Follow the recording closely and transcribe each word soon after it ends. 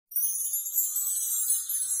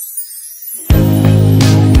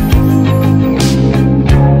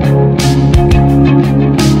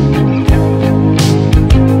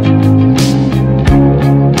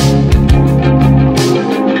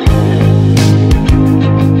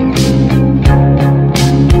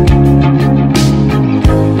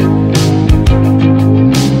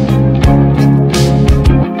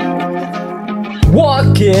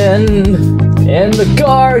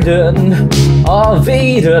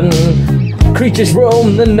Eden, creatures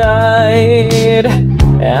roam the night,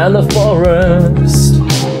 and the forest,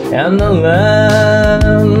 and the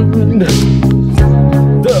land.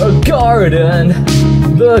 The garden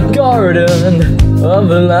of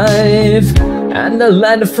life, and the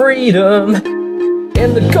land of freedom.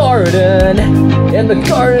 In the garden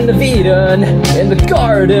of Eden, in the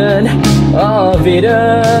garden of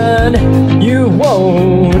Eden, you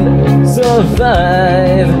won't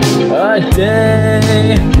survive a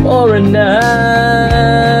day or a night.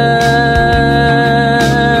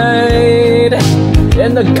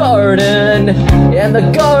 In the garden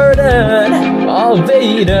of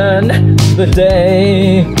Eden, the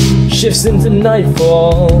day shifts into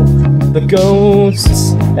nightfall. The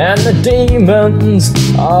ghosts and the demons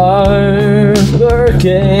are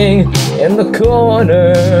lurking in the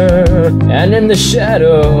corner and in the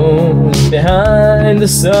shadows behind the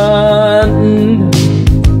sun.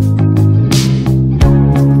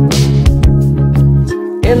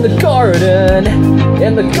 In the garden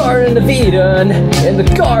of Eden, in the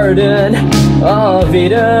garden of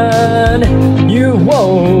Eden, you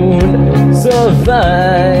won't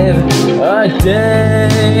survive a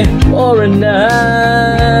day or a night.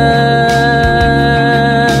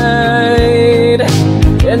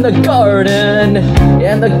 In the garden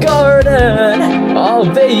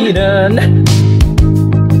of Eden.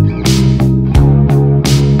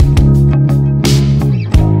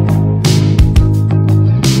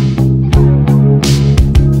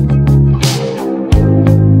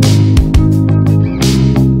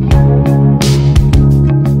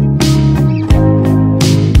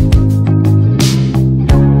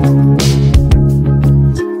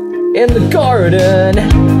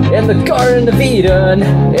 In the garden of Eden,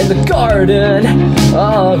 in the garden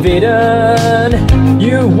of Eden,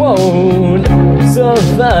 you won't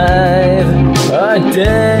survive a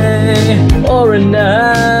day or a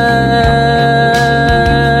night.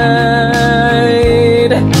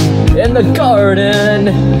 In the garden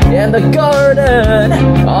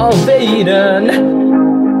of Eden.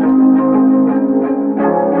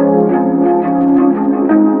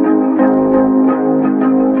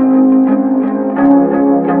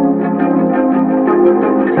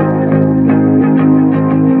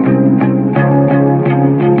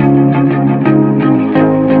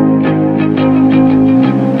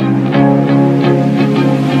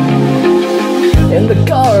 In the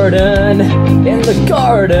garden of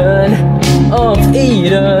Eden, of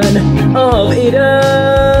Eden, of Eden,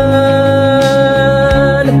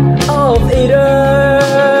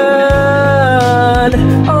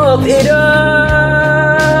 of Eden.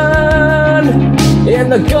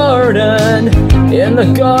 In the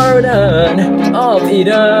garden of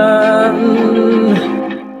Eden.